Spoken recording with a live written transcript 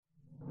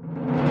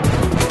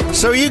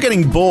So are you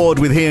getting bored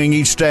with hearing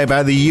each day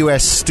about the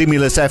US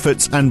stimulus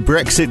efforts and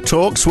Brexit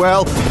talks?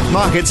 Well,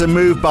 markets are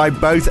moved by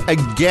both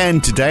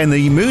again today, and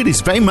the mood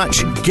is very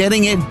much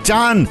getting it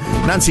done.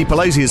 Nancy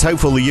Pelosi is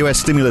hopeful the US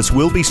stimulus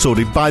will be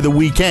sorted by the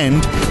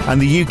weekend, and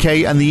the UK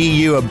and the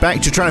EU are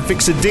back to trying to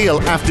fix a deal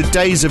after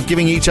days of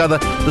giving each other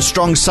the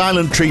strong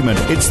silent treatment.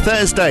 It's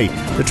Thursday,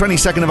 the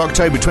 22nd of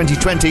October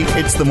 2020.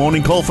 It's the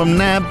morning call from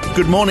NAB.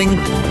 Good morning.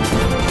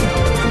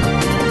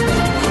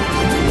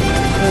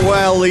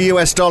 Well, the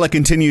US dollar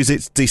continues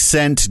its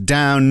descent,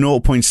 down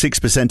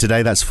 0.6%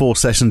 today. That's 4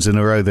 sessions in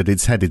a row that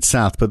it's headed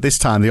south. But this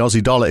time, the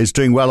Aussie dollar is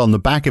doing well on the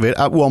back of it,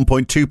 up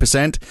 1.2%,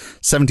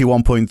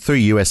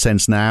 71.3 US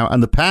cents now.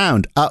 And the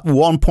pound up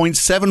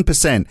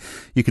 1.7%.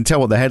 You can tell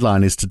what the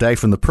headline is today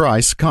from the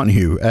price, can't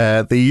you?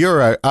 The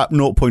euro up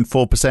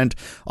 0.4%.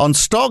 On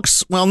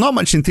stocks, well, not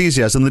much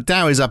enthusiasm. The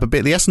Dow is up a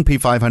bit. The S&P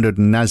 500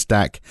 and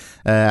NASDAQ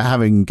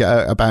having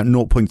about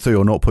 0.3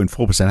 or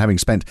 0.4%, having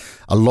spent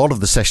a lot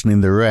of the session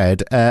in the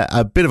red.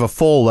 A bit of a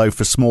fall, though,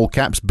 for small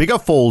caps. Bigger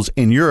falls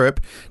in Europe,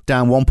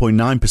 down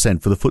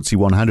 1.9% for the FTSE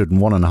 100 and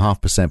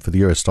 1.5% for the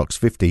Euro Stoxx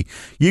 50.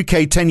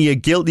 UK 10-year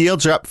gilt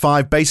yields are up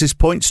 5 basis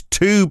points,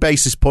 2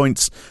 basis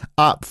points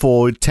up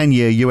for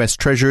 10-year US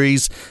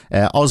Treasuries.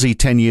 Aussie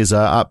 10 years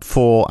are up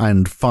 4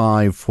 and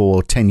 5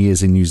 for 10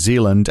 years in New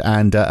Zealand,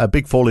 and a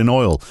big fall in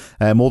oil,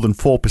 more than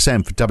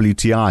 4% for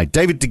WTI.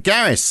 David de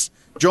Garis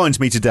joins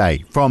me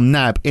today from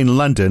NAB in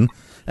London,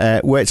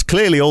 where it's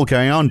clearly all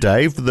going on,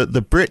 Dave.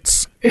 The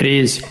Brits... It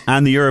is.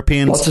 And the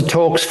Europeans... Lots of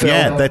talks, Phil.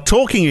 Yeah, they're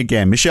talking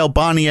again. Michel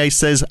Barnier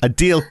says a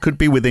deal could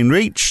be within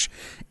reach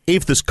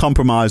if there's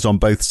compromise on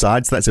both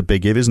sides. That's a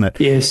big if, isn't it?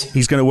 Yes.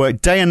 He's going to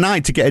work day and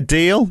night to get a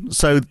deal.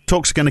 So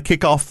talks are going to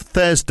kick off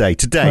Thursday,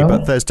 today,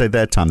 but Thursday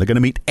their time. They're going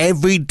to meet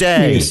every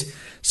day. Yes.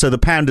 So the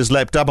pound has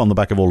leapt up on the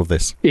back of all of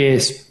this.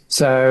 Yes.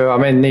 So, I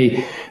mean,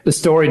 the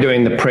story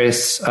doing the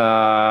press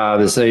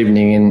this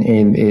evening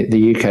in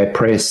the UK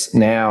press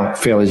now,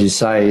 Phil, as you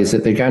say, is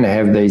that they're going to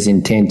have these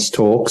intense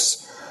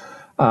talks.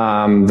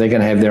 They're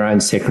going to have their own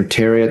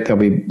secretariat.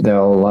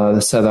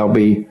 They'll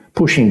be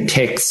pushing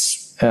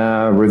texts,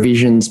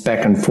 revisions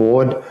back and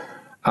forward.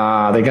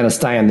 They're going to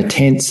stay in the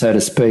tent, so to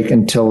speak,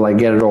 until they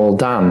get it all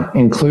done,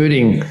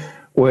 including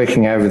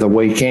working over the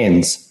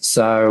weekends.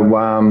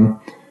 So,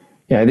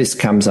 this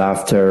comes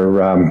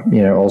after,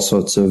 all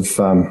sorts of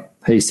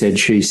he said,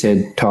 she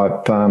said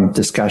type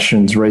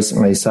discussions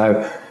recently.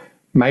 So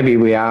maybe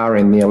we are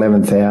in the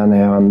 11th hour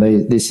now, and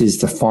this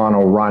is the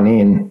final run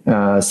in.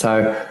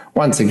 So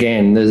once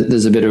again,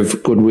 there's a bit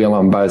of goodwill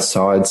on both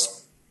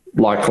sides,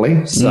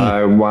 likely.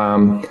 So,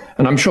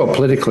 and I'm sure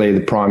politically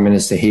the Prime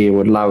Minister here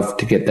would love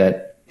to get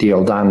that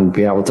deal done,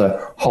 be able to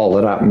hold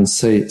it up and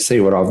see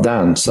what I've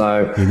done.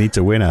 So you need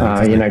to win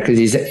it, because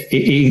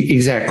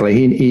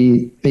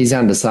he's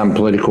under some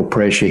political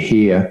pressure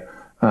here,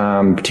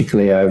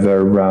 particularly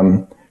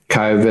over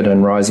COVID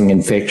and rising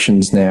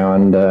infections now,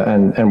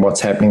 and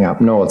what's happening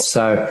up north.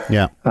 So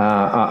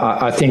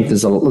I think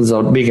there's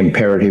a big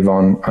imperative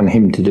on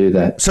him to do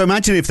that. So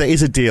imagine if there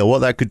is a deal, what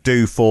that could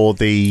do for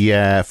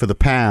the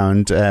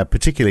pound,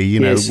 particularly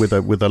with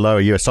a lower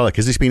US dollar,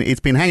 because it's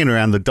been hanging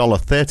around the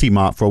 $1.30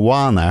 mark for a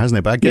while now, hasn't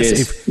it? But I guess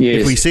if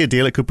we see a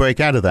deal, it could break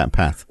out of that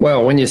path.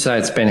 Well, when you say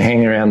it's been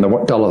hanging around the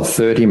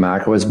 $1.30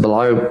 mark, it was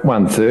below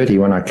 1.30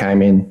 when I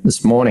came in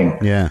this morning.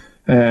 Yeah.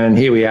 And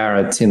here we are,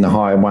 it's in the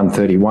high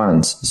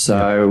 131s.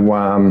 So,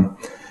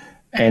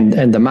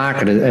 and the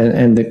market,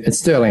 and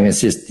sterling is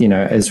just,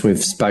 as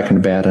we've spoken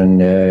about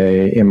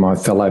in my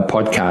fellow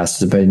podcasts,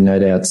 has been no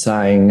doubt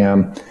saying,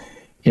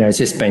 it's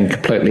just been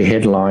completely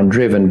headline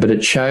driven, but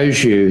it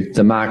shows you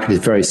the market is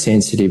very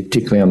sensitive,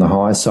 particularly on the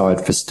high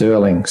side for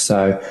sterling.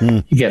 So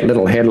you get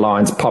little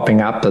headlines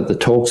popping up that the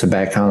talks are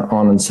back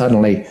on, and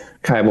suddenly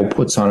cable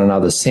puts on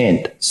another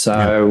cent.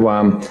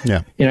 So,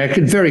 it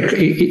could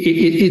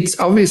it's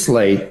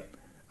obviously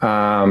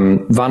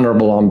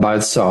vulnerable on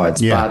both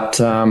sides. Yeah. But,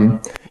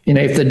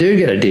 if they do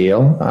get a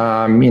deal,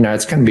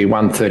 it's going to be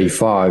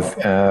 135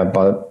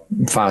 by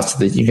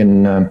faster that you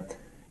can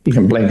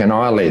blink an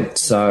eyelid.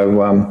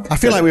 So I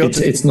feel like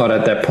it's not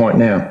at that point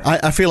now.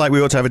 I feel like we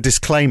ought to have a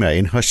disclaimer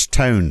in hushed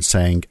tones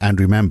saying,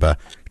 and remember,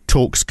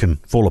 talks can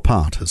fall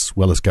apart as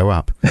well as go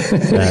up. So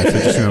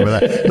just remember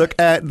that. Look,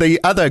 the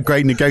other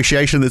great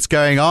negotiation that's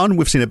going on,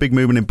 we've seen a big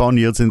movement in bond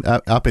yields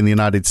up in the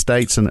United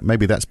States, and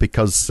maybe that's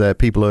because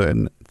people are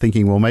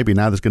thinking, well, maybe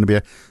now there's going to be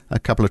a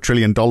couple of $1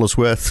 trillion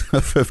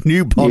worth of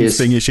new bonds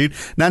being issued.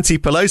 Nancy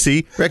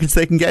Pelosi reckons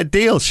they can get a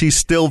deal. She's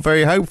still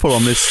very hopeful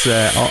on this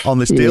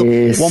deal.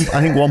 Yes.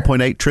 I think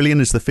 1.8 trillion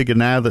is the figure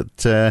now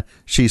that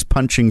she's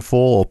punching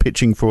for, or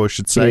pitching for, I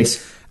should say.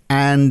 Yes.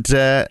 And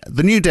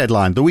the new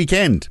deadline, the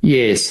weekend.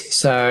 Yes.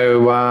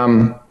 So,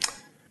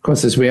 of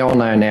course, as we all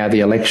know now, the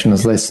election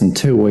is less than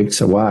 2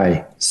 weeks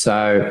away.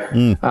 So,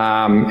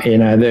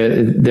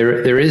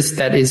 there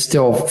is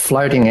still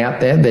floating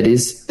out there. That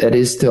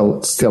is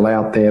still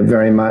out there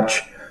very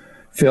much.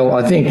 Phil,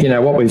 I think,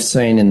 what we've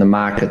seen in the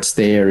markets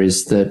there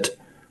is that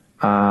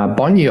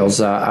bond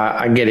yields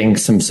are getting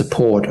some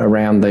support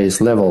around these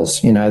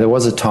levels. There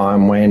was a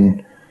time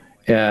when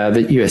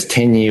the US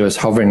 10-year was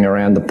hovering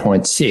around the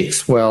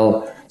 0.6.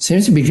 Well, it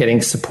seems to be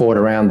getting support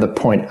around the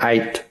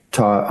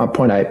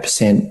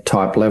 0.8%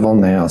 type level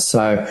now.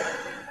 So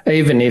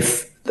even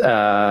if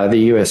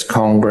the US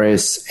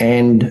Congress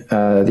and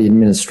the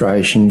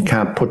administration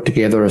can't put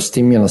together a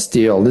stimulus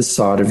deal this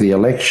side of the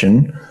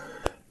election,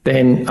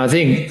 then I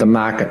think the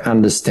market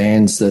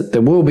understands that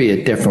there will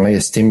be definitely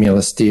a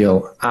stimulus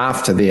deal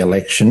after the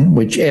election,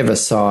 whichever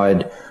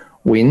side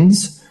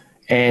wins.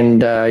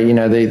 And,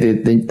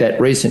 that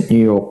recent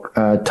New York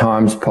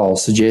Times poll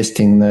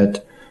suggesting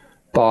that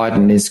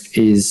Biden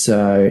is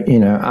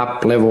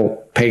up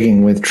level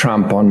pegging with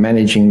Trump on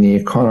managing the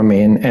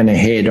economy and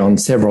ahead on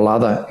several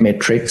other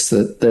metrics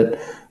that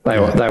they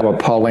were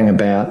polling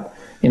about,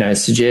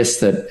 suggests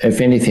that, if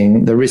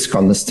anything, the risk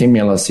on the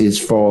stimulus is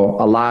for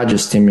a larger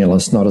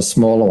stimulus, not a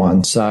smaller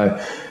one. So,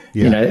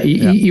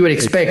 you would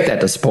expect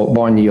that to support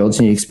bond yields,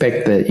 and you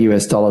expect the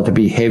US dollar to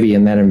be heavy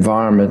in that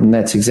environment, and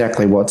that's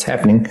exactly what's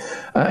happening,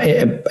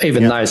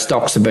 even though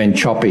stocks have been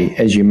choppy,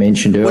 as you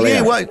mentioned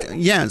earlier.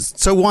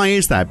 So why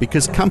is that?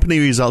 Because company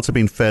results have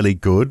been fairly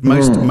good.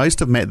 Most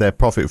have met their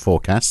profit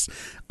forecasts.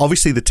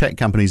 Obviously, the tech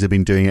companies have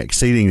been doing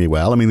exceedingly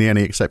well. I mean, the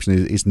only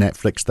exception is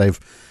Netflix. They've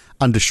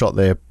undershot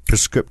their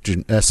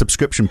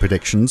subscription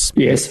predictions.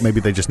 Yes.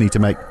 Maybe they just need to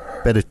make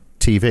better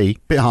TV.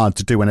 Bit hard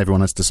to do when everyone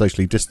has to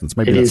socially distance.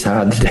 Maybe it is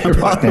hard to do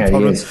right now,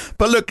 yes.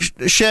 But look,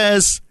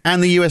 shares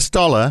and the US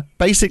dollar,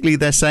 basically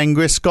they're saying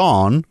risk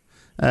on.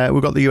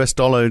 We've got the US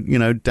dollar,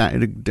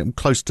 down,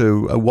 close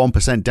to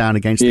 1% down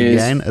against the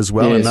yen as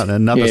well, and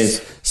another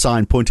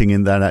sign pointing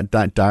in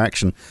that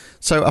direction.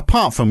 So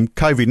apart from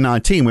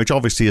COVID-19, which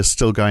obviously is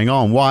still going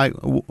on,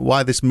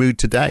 why this mood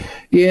today?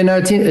 Yeah, no,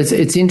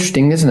 it's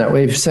interesting, isn't it?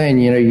 We've seen,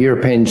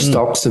 European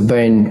stocks have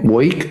been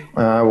weak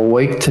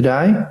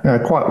today,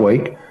 quite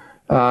weak.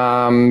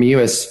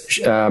 US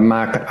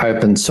market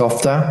opened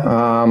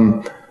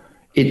softer.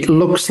 It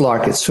looks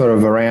like it's sort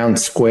of around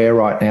square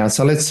right now.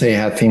 So let's see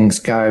how things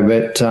go.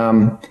 But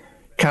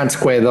can't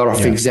square that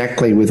off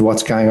exactly with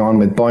what's going on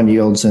with bond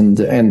yields and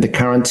the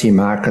currency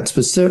markets.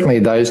 But certainly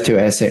those two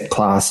asset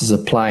classes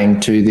are playing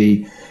to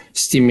the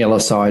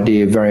stimulus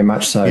idea very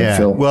much so,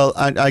 Phil. Well,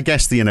 I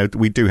guess,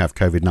 we do have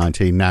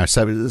COVID-19 now.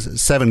 So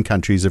 7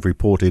 countries have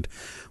reported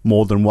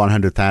more than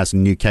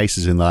 100,000 new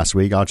cases in the last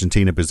week.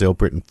 Argentina, Brazil,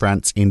 Britain,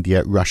 France,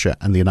 India, Russia,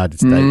 and the United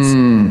States.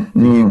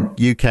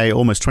 The UK,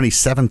 almost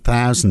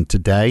 27,000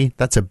 today.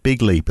 That's a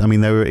big leap. I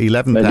mean, there were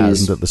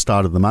 11,000 at the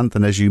start of the month.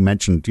 And as you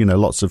mentioned,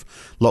 lots of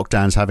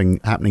lockdowns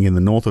happening in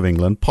the north of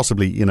England.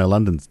 Possibly,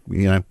 London's,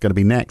 going to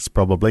be next,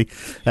 probably.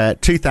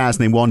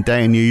 2,000 in one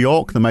day in New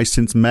York, the most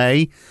since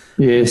May.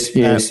 Yes.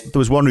 There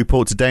was one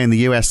report today in the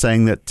US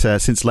saying that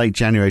since late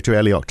January to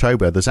early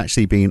October, there's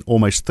actually been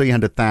almost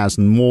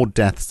 300,000 more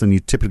deaths than you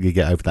typically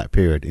get over that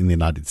period in the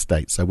United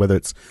States. So whether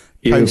it's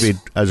COVID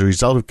as a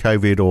result of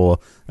COVID or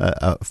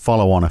a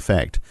follow-on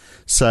effect.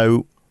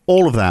 So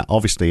all of that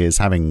obviously is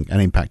having an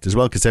impact as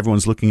well, because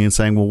everyone's looking and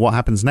saying, well, what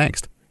happens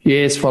next?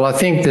 Yes, well, I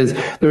think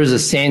there is a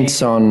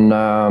sense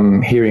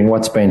on hearing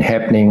what's been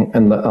happening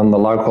on the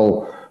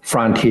local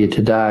front here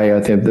today.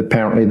 I think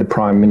apparently the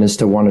Prime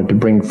Minister wanted to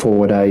bring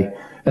forward a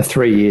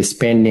 3-year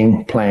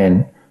spending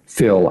plan,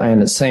 Phil,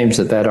 and it seems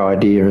that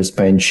idea has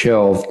been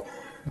shelved.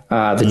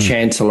 The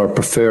Chancellor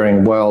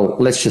preferring, well,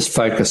 let's just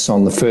focus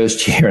on the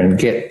first year and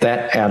get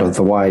that out of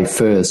the way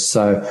first.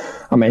 So,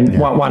 I mean,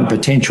 one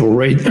potential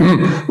read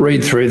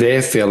through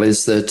there, Phil,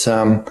 is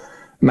that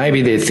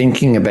maybe they're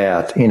thinking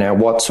about,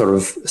 what sort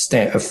of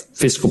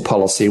fiscal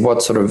policy,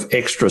 what sort of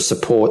extra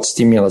support,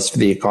 stimulus for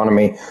the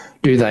economy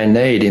do they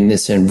need in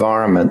this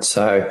environment.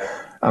 So,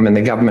 I mean,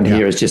 the government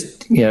here has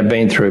just,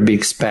 been through a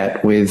big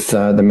spat with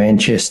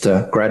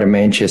the Greater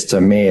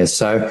Manchester Mayor.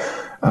 So,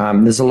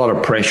 there's a lot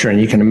of pressure, and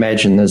you can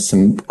imagine there's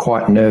some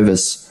quite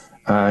nervous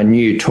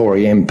new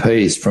Tory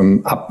MPs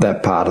from up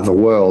that part of the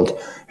world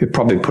who are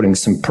probably putting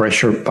some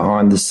pressure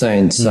behind the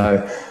scenes.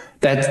 So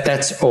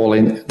that's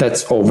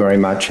all very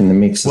much in the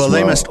mix. Well,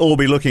 they must all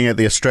be looking at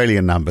the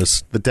Australian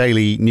numbers. The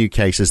daily new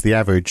cases, the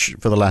average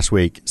for the last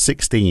week,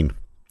 16.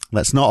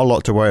 That's not a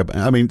lot to worry about.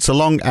 I mean, so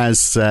long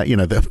as,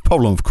 the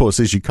problem, of course,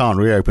 is you can't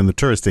reopen the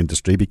tourist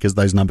industry because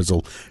those numbers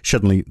will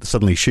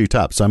suddenly shoot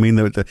up. So, I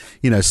mean,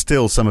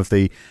 still some of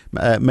the,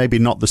 maybe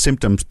not the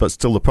symptoms, but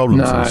still the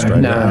problems in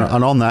Australia. No.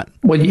 And on that,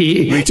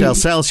 retail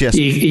sales, yes.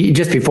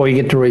 Just before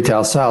you get to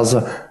retail sales,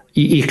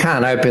 you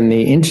can't open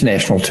the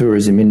international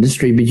tourism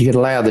industry, but you can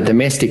allow the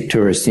domestic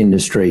tourist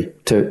industry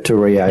to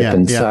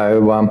reopen. Yeah.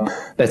 So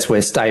that's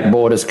where state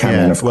borders come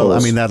in, of course. Well,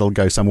 I mean, that'll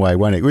go some way,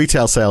 won't it?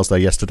 Retail sales, though,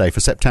 yesterday for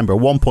September,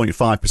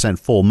 1.5%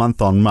 fall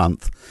month on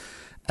month.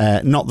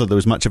 Not that there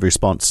was much of a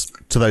response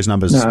to those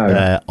numbers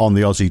on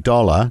the Aussie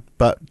dollar,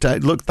 but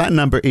look, that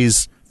number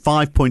is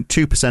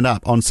 5.2%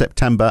 up on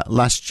September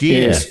last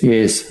year.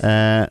 Yes.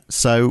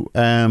 So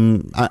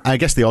I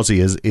guess the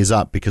Aussie is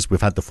up because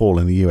we've had the fall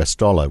in the US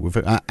dollar,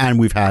 and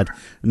we've had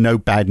no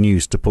bad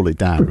news to pull it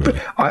down. Really.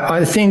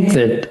 I think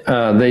that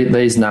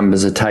these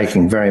numbers are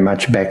taking very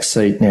much back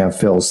seat now,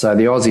 Phil. So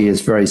the Aussie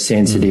is very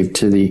sensitive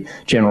to the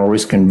general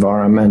risk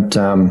environment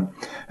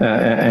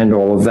and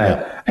all of that.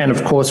 Yeah. And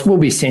of course, we'll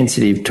be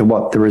sensitive to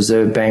what the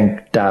Reserve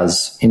Bank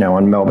does,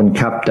 on Melbourne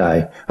Cup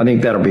Day. I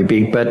think that'll be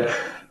big. But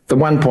the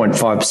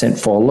 1.5%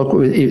 fall, look,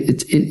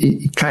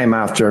 it came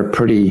after a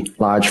pretty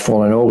large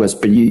fall in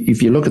August. But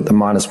if you look at the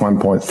minus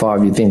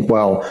 1.5, you think,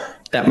 well,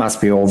 that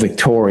must be all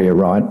Victoria,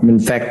 right? In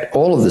fact,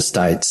 all of the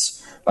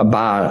states,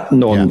 bar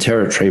Northern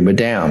Territory, were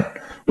down,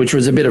 which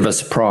was a bit of a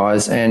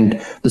surprise.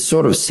 And the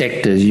sort of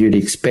sectors you'd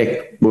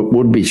expect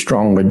would be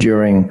stronger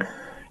during,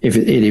 if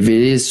it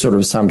is sort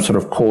of some sort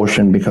of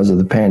caution because of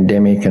the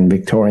pandemic and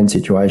Victorian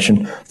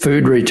situation.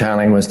 Food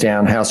retailing was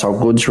down,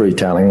 household goods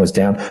retailing was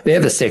down. They're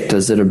the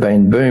sectors that have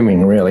been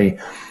booming, really.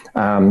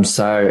 A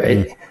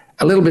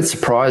little bit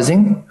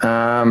surprising.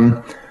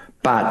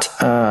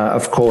 But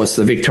of course,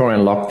 the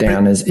Victorian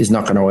lockdown is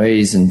not going to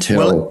ease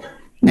until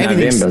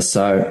November.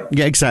 So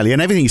yeah, exactly.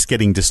 And everything's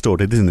getting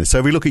distorted, isn't it? So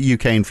if we look at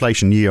UK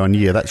inflation year on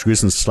year, that's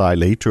risen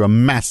slightly to a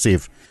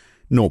massive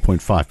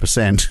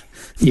 0.5%.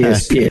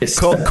 Yes.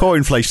 Core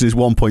inflation is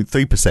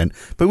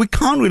 1.3%, but we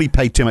can't really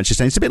pay too much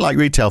attention. It's a bit like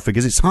retail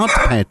figures. It's hard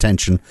to pay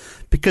attention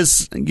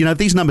because,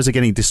 these numbers are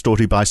getting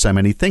distorted by so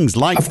many things,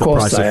 like the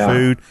price of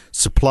food,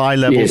 supply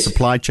levels,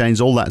 supply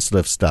chains, all that sort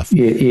of stuff.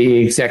 Yeah,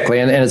 exactly.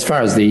 And as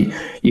far as the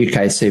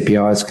UK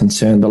CPI is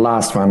concerned, the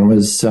last one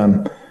was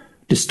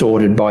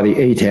distorted by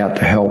the Eat Out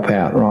to Help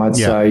Out, right?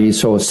 Yeah. So you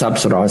saw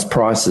subsidised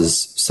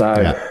prices. So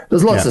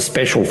there's lots of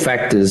special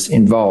factors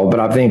involved, but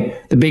I think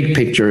the big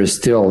picture is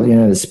still,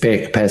 the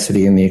spare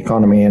capacity in the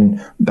economy, and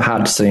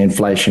hard to see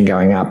inflation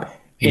going up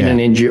on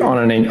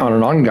an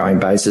ongoing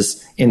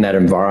basis in that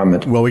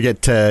environment. Well, we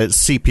get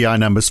CPI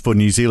numbers for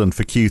New Zealand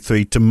for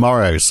Q3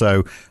 tomorrow,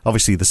 so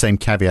obviously the same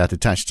caveat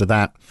attached to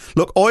that.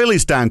 Look, oil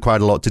is down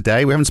quite a lot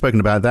today. We haven't spoken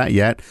about that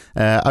yet,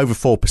 over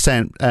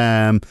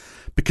 4%.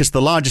 Because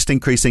the largest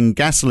increase in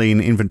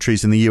gasoline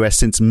inventories in the US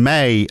since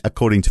May,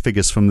 according to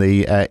figures from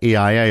the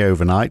EIA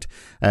overnight.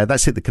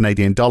 That's hit the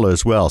Canadian dollar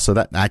as well. So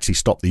that actually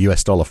stopped the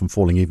US dollar from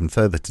falling even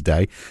further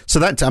today. So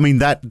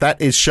that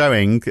is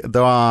showing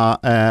there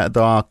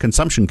are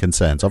consumption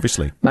concerns,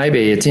 obviously.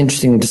 Maybe it's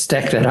interesting to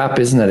stack that up,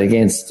 isn't it,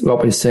 against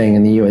what we're seeing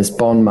in the US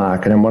bond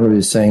market and what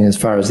we're seeing as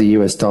far as the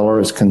US dollar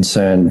is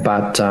concerned.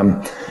 But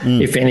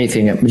if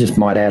anything, it just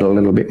might add a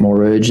little bit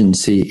more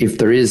urgency if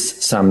there is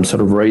some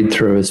sort of read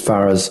through as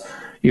far as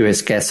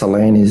US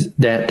gasoline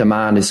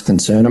demand is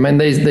concerned. I mean,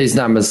 these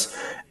numbers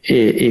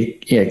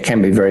it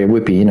can be very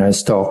whippy,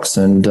 stocks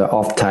and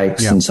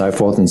off-takes and so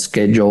forth, and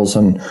schedules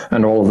and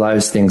all of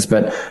those things.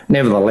 But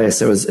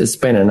nevertheless, it's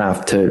been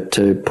enough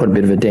to put a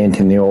bit of a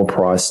dent in the oil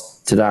price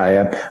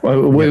today.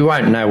 We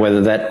won't know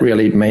whether that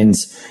really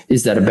means,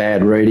 is that a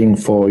bad reading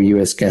for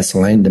US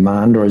gasoline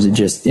demand, or is it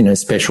just,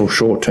 special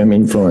short-term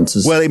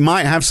influences? Well, it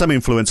might have some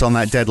influence on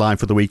that deadline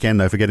for the weekend,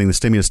 though, for getting the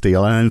stimulus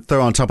deal. And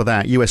throw on top of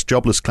that, US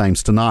jobless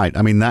claims tonight.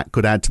 I mean, that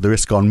could add to the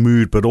risk-on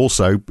mood, but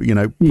also,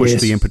 push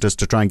the impetus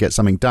to try and get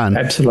something done.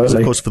 Absolutely. Because,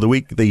 of course, for the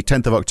week, the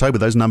 10th of October,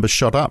 those numbers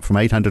shot up from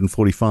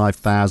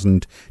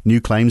 845,000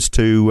 new claims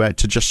to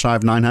just shy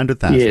of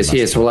 900,000.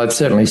 Yes. Well, they've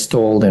certainly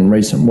stalled in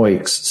recent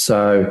weeks.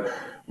 So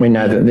we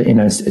know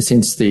that,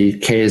 since the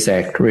CARES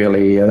Act,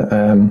 really,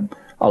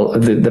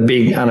 the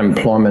big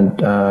unemployment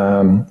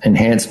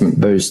enhancement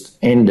boost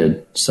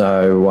ended.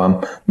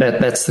 So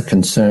that's the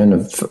concern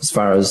as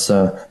far as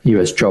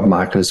US job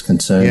market is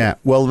concerned. Yeah,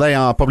 well, they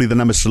are probably the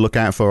numbers to look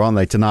out for, aren't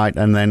they, tonight?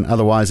 And then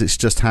otherwise, it's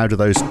just how do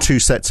those two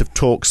sets of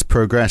talks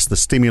progress? The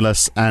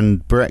stimulus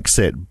and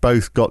Brexit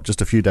both got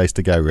just a few days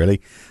to go,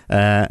 really.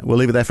 We'll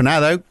leave it there for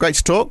now, though. Great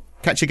to talk.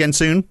 Catch you again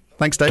soon.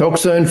 Thanks, Dave. Talk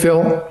soon,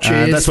 Phil.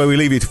 Cheers. That's where we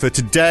leave you for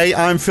today.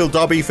 I'm Phil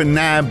Dobbie for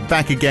now.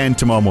 Back again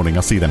tomorrow morning.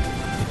 I'll see you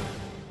then.